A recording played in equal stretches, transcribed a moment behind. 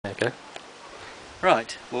Go.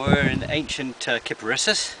 Right, we're in ancient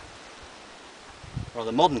Kiparissos, or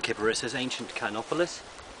the modern Kiparissos, ancient Kainepolis,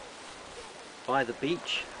 by the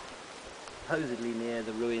beach, supposedly near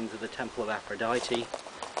the ruins of the Temple of Aphrodite,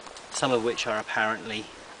 some of which are apparently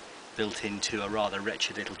built into a rather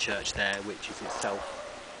wretched little church there, which is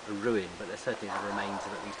itself a ruin, but there certainly are the remains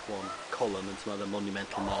of at least one column and some other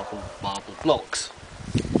monumental marble blocks.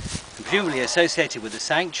 And presumably associated with the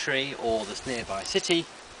sanctuary or this nearby city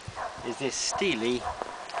is this stele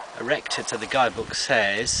erected, so the guidebook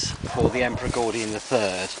says, for the Emperor Gordian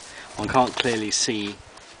III. One can't clearly see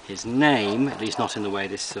his name, at least not in the way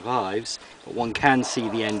this survives, but one can see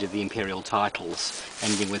the end of the imperial titles,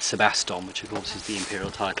 ending with Sebaston, which of course is the imperial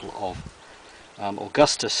title of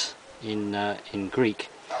Augustus in Greek.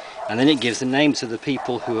 And then it gives the names of the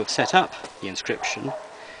people who have set up the inscription,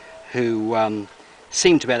 who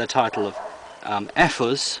seem to bear the title of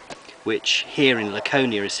Ephors, which here in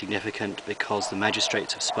Laconia is significant because the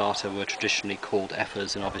magistrates of Sparta were traditionally called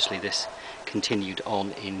Ephors, and obviously this continued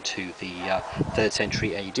on into the 3rd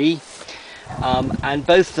century AD. And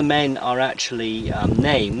both the men are actually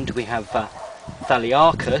named. We have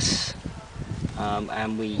Thaliarchus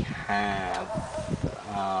and we have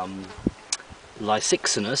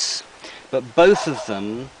Lysixenus, but both of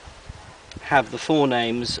them have the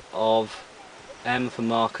forenames of M for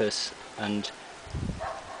Marcus and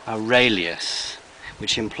Aurelius,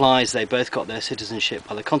 which implies they both got their citizenship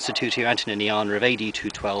by the Constitutio Antoniniana of AD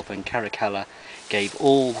 212, when Caracalla gave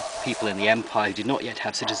all people in the empire who did not yet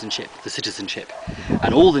have citizenship the citizenship,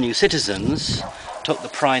 and all the new citizens took the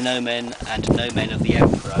praenomen and nomen of the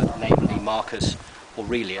emperor, namely Marcus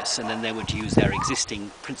Aurelius, and then they would use their existing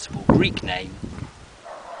principal Greek name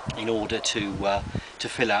in order to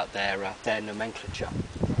fill out their nomenclature.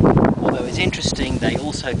 Although it's interesting, they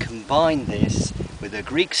also combine this with a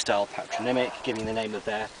Greek-style patronymic, giving the name of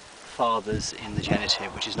their fathers in the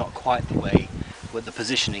genitive, which is not quite the way, with the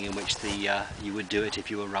positioning in which you would do it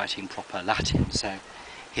if you were writing proper Latin. So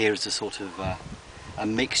here is a sort of a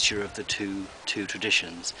mixture of the two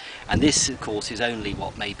traditions. And this, of course, is only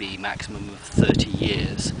what may be maximum of 30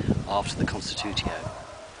 years after the Constitutio.